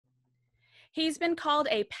He's been called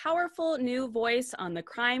a powerful new voice on the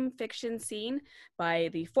crime fiction scene by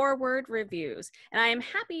the Forward Reviews. And I am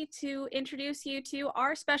happy to introduce you to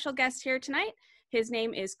our special guest here tonight. His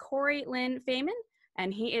name is Lynn Fayman,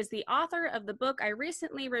 and he is the author of the book I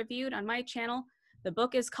recently reviewed on my channel. The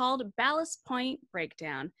book is called Ballast Point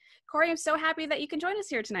Breakdown. Corey, I'm so happy that you can join us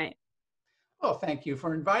here tonight. Well, thank you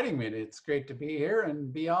for inviting me. It's great to be here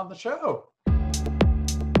and be on the show.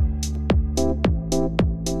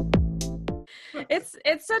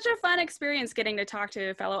 It's such a fun experience getting to talk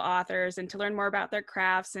to fellow authors and to learn more about their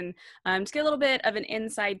crafts and to get a little bit of an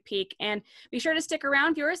inside peek. And be sure to stick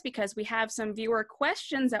around, viewers, because we have some viewer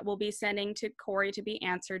questions that we'll be sending to Corey to be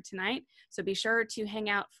answered tonight. So be sure to hang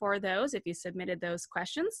out for those if you submitted those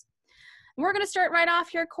questions. We're going to start right off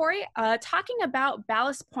here, Corey, talking about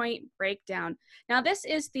Ballast Point Breakdown. Now, this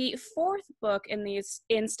is the fourth book in the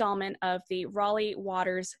installment of the Raleigh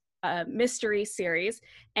Waters mystery series,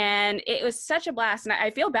 and it was such a blast. And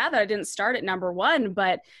I feel bad that I didn't start at number one,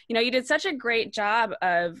 but you did such a great job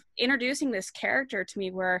of introducing this character to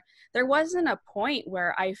me where there wasn't a point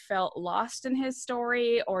where I felt lost in his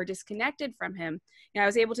story or disconnected from him. I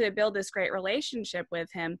was able to build this great relationship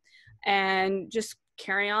with him and just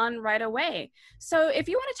carry on right away. So if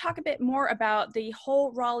you want to talk a bit more about the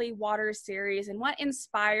whole Raleigh Waters series and what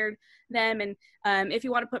inspired them, and if you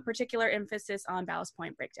want to put particular emphasis on Ballast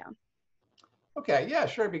Point Breakdown. Okay, yeah,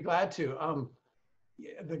 sure, I'd be glad to.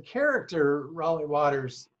 The character Raleigh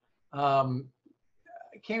Waters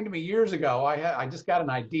came to me years ago. I just got an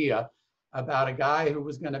idea about a guy who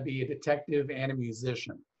was going to be a detective and a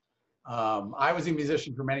musician. I was a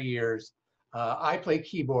musician for many years. I play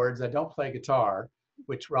keyboards. I don't play guitar,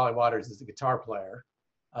 which Raleigh Waters is a guitar player.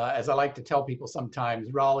 As I like to tell people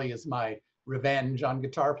sometimes, Raleigh is my revenge on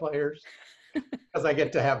guitar players because I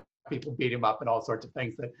get to have people beat him up and all sorts of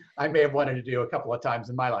things that I may have wanted to do a couple of times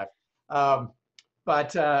in my life.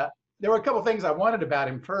 But there were a couple of things I wanted about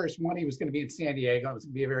him. First, one, he was going to be in San Diego. It was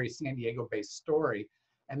going to be a very San Diego-based story.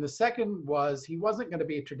 And the second was he wasn't going to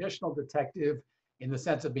be a traditional detective in the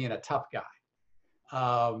sense of being a tough guy.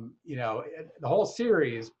 The whole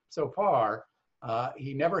series so far,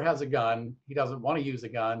 he never has a gun. He doesn't want to use a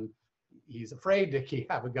gun. He's afraid to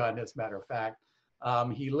have a gun, as a matter of fact.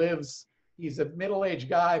 He's a middle-aged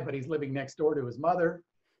guy, but he's living next door to his mother.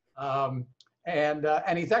 And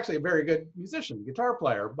he's actually a very good musician, guitar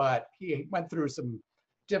player, but he went through some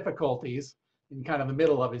difficulties in kind of the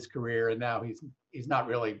middle of his career, and now he's not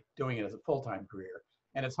really doing it as a full-time career.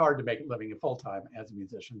 And it's hard to make a living full-time as a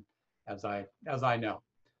musician, as I know.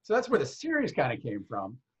 So that's where the series kind of came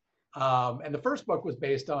from. And the first book was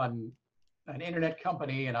based on an internet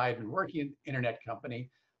company, and I had been working in an internet company.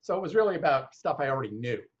 So it was really about stuff I already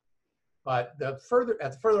knew. But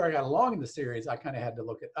as further I got along in the series, I kind of had to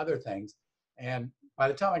look at other things. And by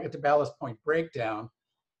the time I got to Ballast Point Breakdown,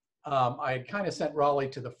 I had kind of sent Raleigh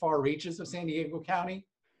to the far reaches of San Diego County.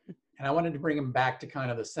 And I wanted to bring him back to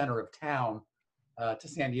kind of the center of town, to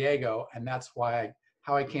San Diego. And that's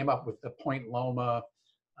how I came up with the Point Loma,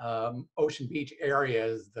 Ocean Beach area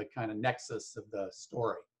is the kind of nexus of the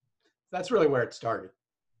story. That's really where it started.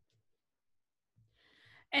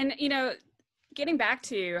 And, getting back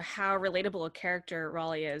to how relatable a character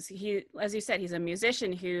Raleigh is, he, as you said, he's a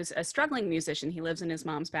musician who's a struggling musician. He lives in his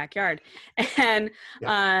mom's backyard. And,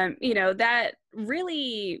 yeah. That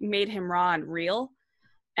really made him raw and real.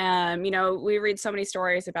 We read so many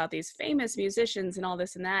stories about these famous musicians and all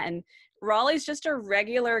this and that. And Raleigh's just a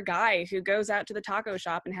regular guy who goes out to the taco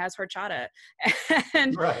shop and has horchata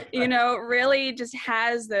and, right. Really just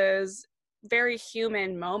has those very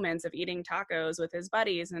human moments of eating tacos with his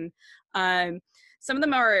buddies. And some of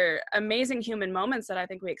them are amazing human moments that I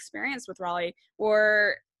think we experienced with Raleigh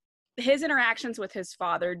were his interactions with his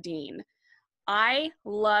father, Dean. I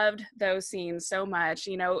loved those scenes so much.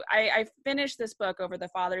 I finished this book over the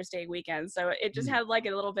Father's Day weekend, so it just had like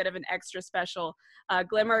a little bit of an extra special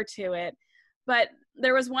glimmer to it. But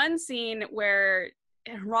there was one scene where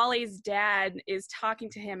Raleigh's dad is talking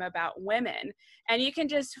to him about women, and you can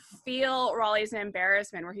just feel Raleigh's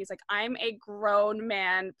embarrassment where he's like, I'm a grown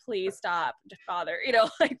man, please stop, father,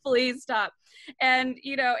 please stop. And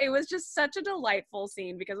it was just such a delightful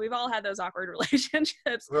scene because we've all had those awkward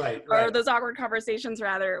relationships, right. Or those awkward conversations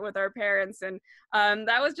rather with our parents, and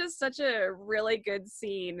that was just such a really good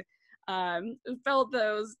scene. Felt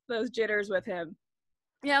those jitters with him.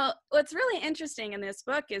 What's really interesting in this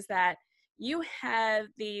book is that you have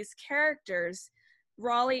these characters,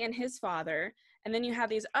 Raleigh and his father, and then you have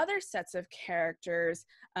these other sets of characters,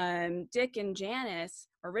 Dick and Janice,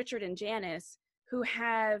 or Richard and Janice, who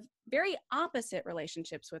have very opposite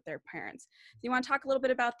relationships with their parents. Do you want to talk a little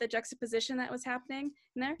bit about the juxtaposition that was happening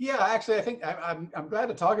in there? Yeah, actually, I think I'm glad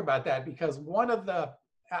to talk about that, because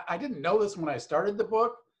I didn't know this when I started the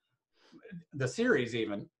book, the series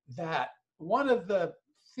even, that one of the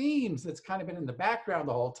themes that's kind of been in the background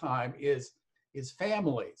the whole time is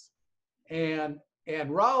families. And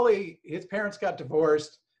Raleigh, his parents got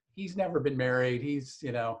divorced. He's never been married. He's,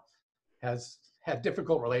 has had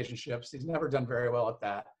difficult relationships. He's never done very well at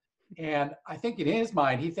that. And I think in his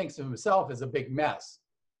mind, he thinks of himself as a big mess.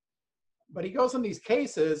 But he goes in these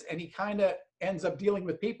cases and he kind of ends up dealing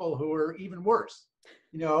with people who are even worse,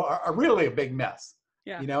 are really a big mess.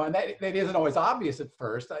 Yeah. And that isn't always obvious at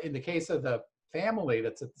first. In the case of the family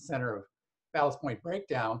that's at the center of Ballast Point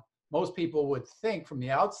Breakdown, most people would think from the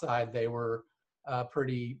outside they were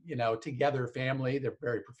pretty, together family. They're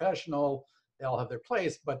very professional. They all have their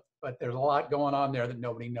place, but there's a lot going on there that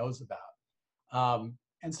nobody knows about.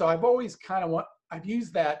 And so I've always I've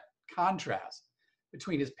used that contrast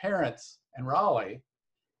between his parents and Raleigh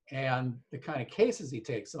and the kind of cases he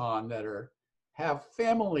takes on that have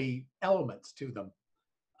family elements to them,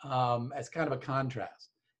 as kind of a contrast.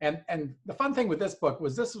 And the fun thing with this book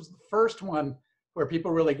was this was the first one where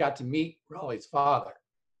people really got to meet Raleigh's father.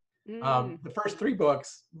 The first 3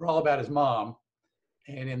 books were all about his mom.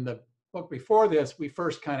 And in the book before this, we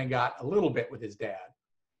first kind of got a little bit with his dad.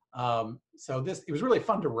 So it was really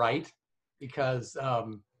fun to write, because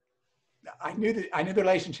I knew the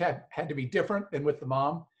relationship had to be different than with the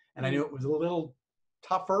mom. And I knew it was a little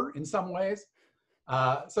tougher in some ways.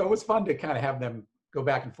 So it was fun to kind of have them go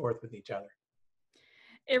back and forth with each other.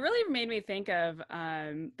 It really made me think of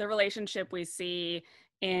the relationship we see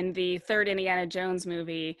in the third Indiana Jones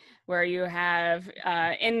movie, where you have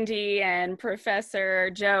Indy and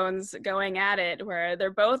Professor Jones going at it, where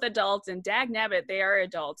they're both adults, and dagnabbit, they are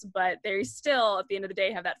adults, but they still, at the end of the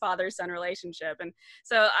day, have that father-son relationship. And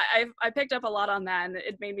so I picked up a lot on that, and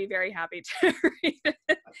it made me very happy to read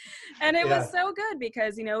it. And it was so good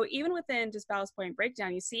because, even within just Ballast Point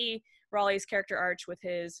Breakdown, you see Raleigh's character arch with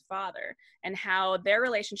his father and how their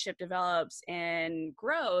relationship develops and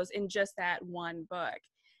grows in just that one book.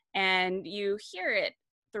 And you hear it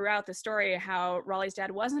throughout the story how Raleigh's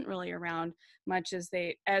dad wasn't really around much as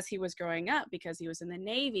he was growing up, because he was in the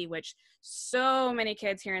Navy, which so many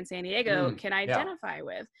kids here in San Diego can identify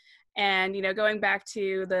with. And, going back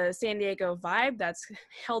to the San Diego vibe that's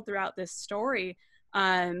held throughout this story,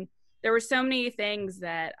 there were so many things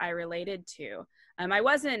that I related to. I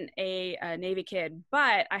wasn't a Navy kid,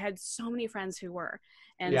 but I had so many friends who were.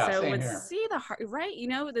 And so would see right,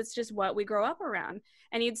 that's just what we grow up around.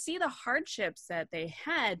 And you'd see the hardships that they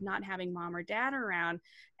had not having mom or dad around.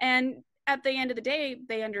 And at the end of the day,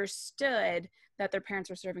 they understood that their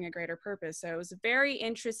parents were serving a greater purpose. So it was very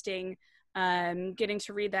interesting getting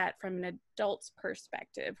to read that from an adult's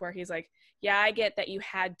perspective, where he's like, yeah, I get that you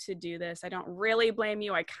had to do this. I don't really blame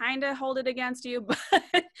you. I kind of hold it against you, but,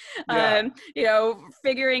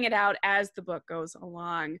 figuring it out as the book goes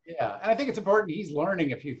along. Yeah, and I think it's important. He's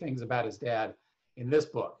learning a few things about his dad in this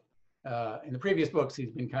book. In the previous books,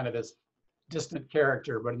 he's been kind of this distant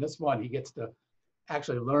character, but in this one, he gets to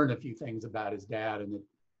actually learn a few things about his dad, and it,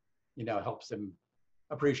 helps him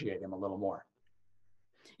appreciate him a little more.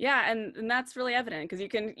 Yeah, and that's really evident because you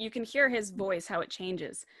can hear his voice, how it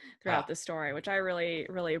changes throughout the story, which I really,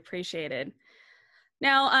 really appreciated.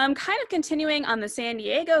 Now, kind of continuing on the San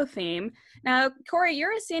Diego theme. Now, Corey,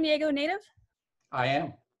 you're a San Diego native? I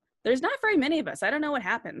am. There's not very many of us. I don't know what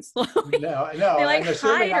happens. No, they and there's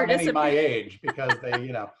certainly not many my age, because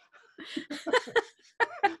they,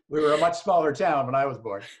 we were a much smaller town when I was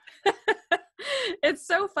born. It's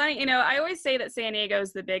so funny. I always say that San Diego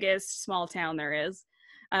is the biggest small town there is.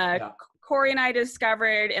 Corey and I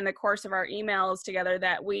discovered in the course of our emails together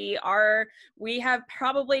that we have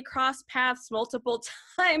probably crossed paths multiple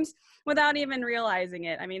times without even realizing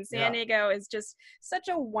it. I mean, San Diego is just such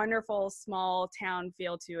a wonderful small town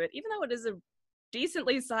feel to it, even though it is a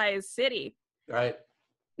decently sized city. Right.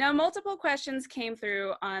 Now, multiple questions came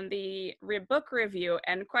through on the book review,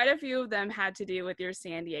 and quite a few of them had to do with your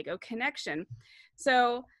San Diego connection.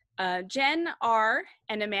 So Jen R.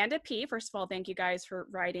 and Amanda P., first of all, thank you guys for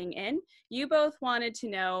writing in. You both wanted to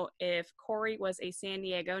know if Corey was a San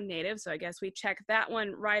Diego native, so I guess we checked that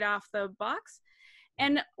one right off the box.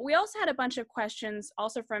 And we also had a bunch of questions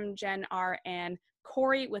also from Jen R. and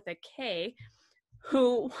Corey with a K,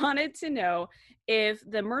 who wanted to know if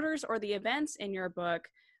the murders or the events in your book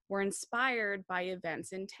were inspired by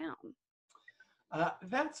events in town.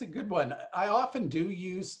 That's a good one. I often do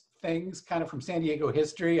use things kind of from San Diego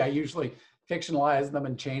history. I usually fictionalize them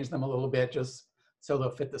and change them a little bit just so they'll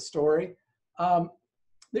fit the story. Um,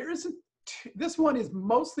 there isn't, this one is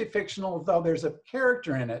mostly fictional, though there's a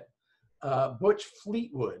character in it, Butch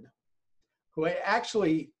Fleetwood, who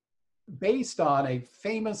actually based on a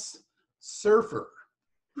famous surfer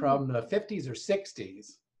from the 50s or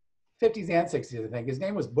 60s, 50s and 60s, I think. His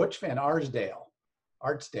name was Butch Van Artsdale.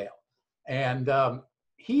 And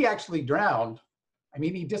he actually drowned. I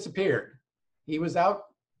mean, he disappeared. He was out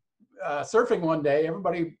surfing one day.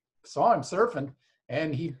 Everybody saw him surfing,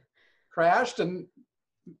 and he crashed and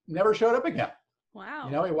never showed up again. Wow.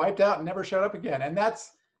 You know, he wiped out and never showed up again. And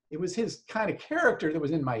it was his kind of character that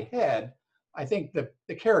was in my head. I think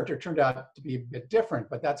the character turned out to be a bit different,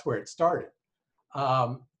 but that's where it started.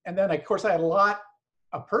 And then, of course, I had a lot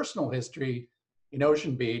of personal history in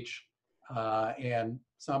Ocean Beach and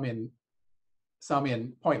some in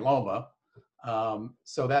Point Loma.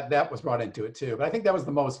 So that was brought into it too. But I think that was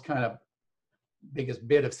the most kind of biggest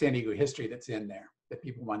bit of San Diego history that's in there that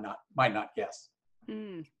people might not guess.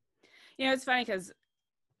 Mm. You know, it's funny because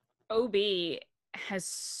OB has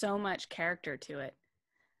so much character to it.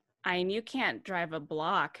 I mean, you can't drive a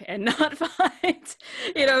block and not find,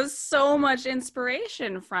 you know, so much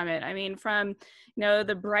inspiration from it. I mean, from, you know,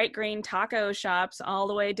 the bright green taco shops all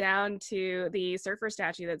the way down to the surfer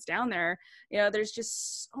statue that's down there, you know, there's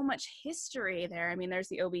just so much history there. I mean, there's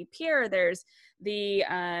the OB Pier, there's the,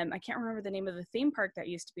 I can't remember the name of the theme park that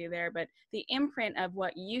used to be there, but the imprint of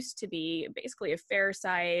what used to be basically a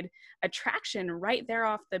Fairside attraction right there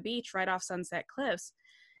off the beach, right off Sunset Cliffs.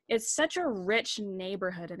 It's such a rich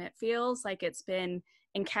neighborhood, and it feels like it's been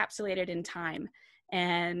encapsulated in time.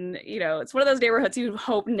 And, you know, it's one of those neighborhoods you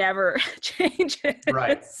hope never changes.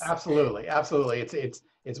 Right. Absolutely. Absolutely.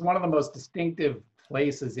 It's one of the most distinctive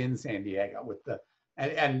places in San Diego with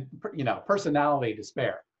and you know, personality to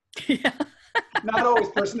spare. Yeah. Not always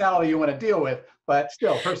personality you want to deal with, but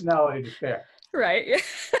still personality to spare. Right.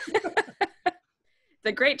 It's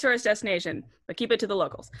a great tourist destination, but keep it to the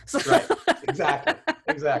locals. Right.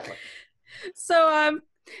 Exactly. So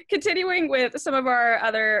continuing with some of our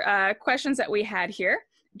other questions that we had here,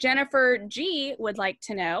 Jennifer G would like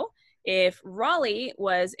to know if Raleigh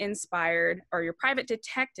was inspired, or your private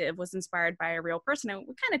detective was inspired by a real person. And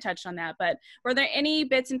we kind of touched on that, but were there any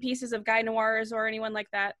bits and pieces of Guy Noirs or anyone like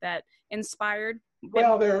that inspired?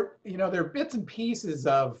 Well, they're bits and pieces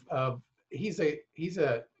of he's a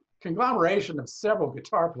conglomeration of several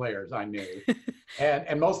guitar players I knew,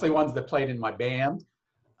 and mostly ones that played in my band.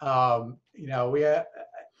 You know, we had,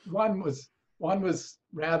 one was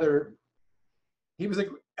rather, he was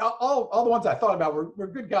all the ones I thought about were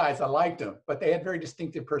good guys. I liked them, but they had very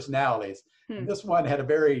distinctive personalities. And this one had a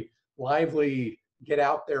very lively, get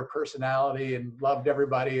out there personality and loved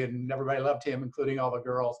everybody, and everybody loved him, including all the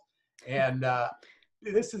girls. And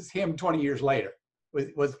this is him 20 years later,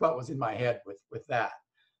 was what was in my head with that.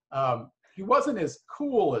 He wasn't as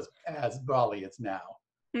cool as Raleigh is now.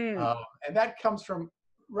 And that comes from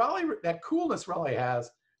Raleigh. That coolness Raleigh has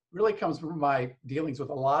really comes from my dealings with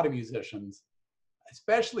a lot of musicians,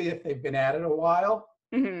 especially if they've been at it a while.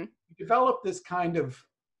 You develop this kind of,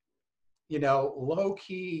 you know,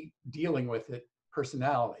 low-key dealing with it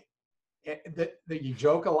personality. That you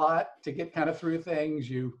joke a lot to get kind of through things.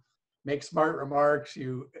 You make smart remarks.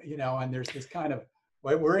 You know, and there's this kind of,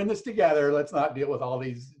 well, we're in this together. Let's not deal with all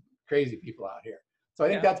these crazy people out here. So I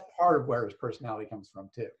think that's part of where his personality comes from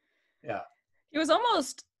too. Yeah. He was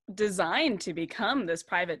almost designed to become this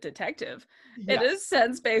private detective. It is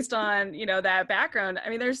sense based on, you know, that background. I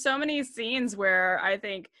mean, there's so many scenes where I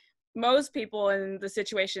think most people in the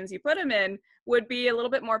situations you put him in would be a little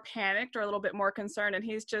bit more panicked or a little bit more concerned, and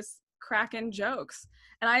he's just cracking jokes.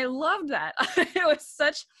 And I loved that.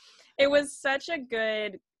 It was such a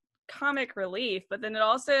good comic relief, but then it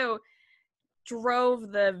also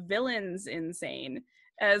drove the villains insane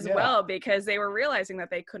as well, because they were realizing that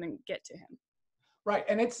they couldn't get to him. Right.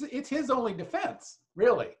 And it's his only defense,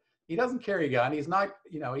 really. He doesn't carry a gun. He's not,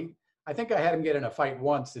 you know, I think I had him get in a fight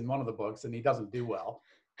once in one of the books, and he doesn't do well.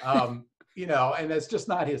 You know, and that's just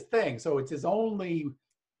not his thing. So it's his only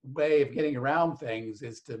way of getting around things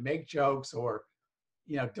is to make jokes or,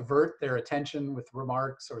 you know, divert their attention with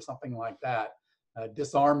remarks or something like that.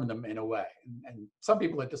 Disarm them in a way. And some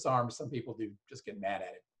people it disarms, some people do just get mad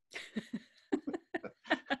at it.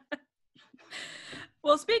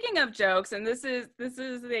 Well, speaking of jokes, and this is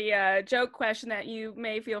the joke question that you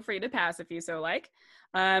may feel free to pass if you so like.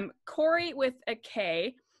 Corey with a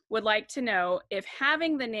K would like to know if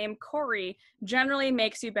having the name Corey generally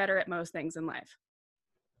makes you better at most things in life.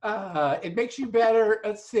 It makes you better.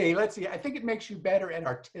 Let's see. I think it makes you better at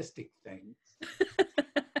artistic things.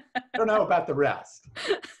 I don't know about the rest.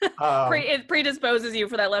 It predisposes you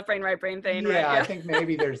for that left brain, right brain thing, right? Yeah, I think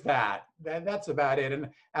maybe there's that. That's about it. And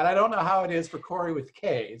I don't know how it is for Corey with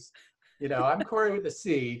K's. You know, I'm Corey with a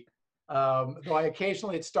C. Though I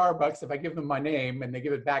occasionally at Starbucks, if I give them my name and they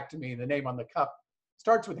give it back to me, the name on the cup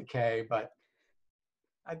starts with a K, but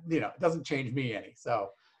it doesn't change me any. So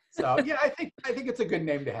yeah, I think it's a good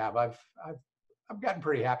name to have. I've gotten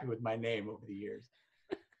pretty happy with my name over the years.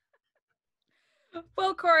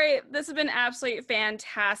 Well, Corey, this has been absolutely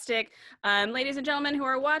fantastic. Ladies and gentlemen who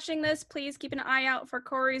are watching this, please keep an eye out for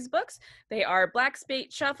Corey's books. They are Black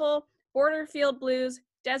Spade Shuffle, Borderfield Blues,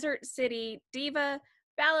 Desert City Diva,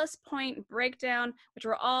 Ballast Point Breakdown, which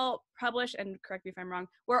were all published, and correct me if I'm wrong,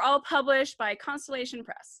 were all published by Constellation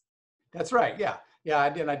Press. That's right. Yeah. I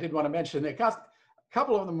did want to mention that a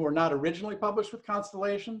couple of them were not originally published with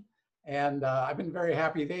Constellation. And I've been very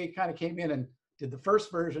happy. They kind of came in and did the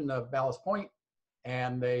first version of Ballast Point,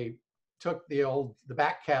 and they took the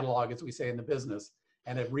back catalog, as we say in the business,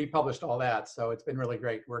 and have republished all that. So it's been really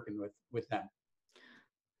great working with them.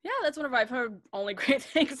 Yeah, that's one of I've heard only great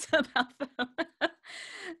things about them.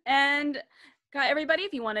 And everybody,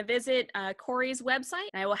 if you want to visit Corey's website,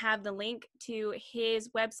 I will have the link to his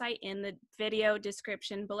website in the video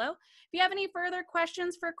description below. If you have any further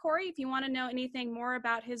questions for Corey, if you want to know anything more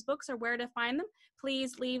about his books or where to find them,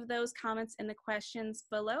 please leave those comments in the questions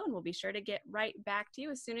below, and we'll be sure to get right back to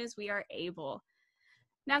you as soon as we are able.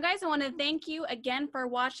 Now, guys, I want to thank you again for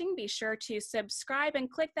watching. Be sure to subscribe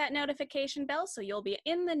and click that notification bell so you'll be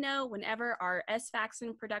in the know whenever our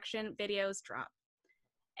S-Faxon production videos drop.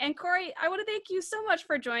 And Corey, I want to thank you so much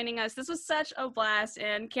for joining us. This was such a blast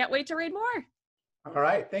and can't wait to read more. All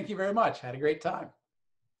right. Thank you very much. Had a great time.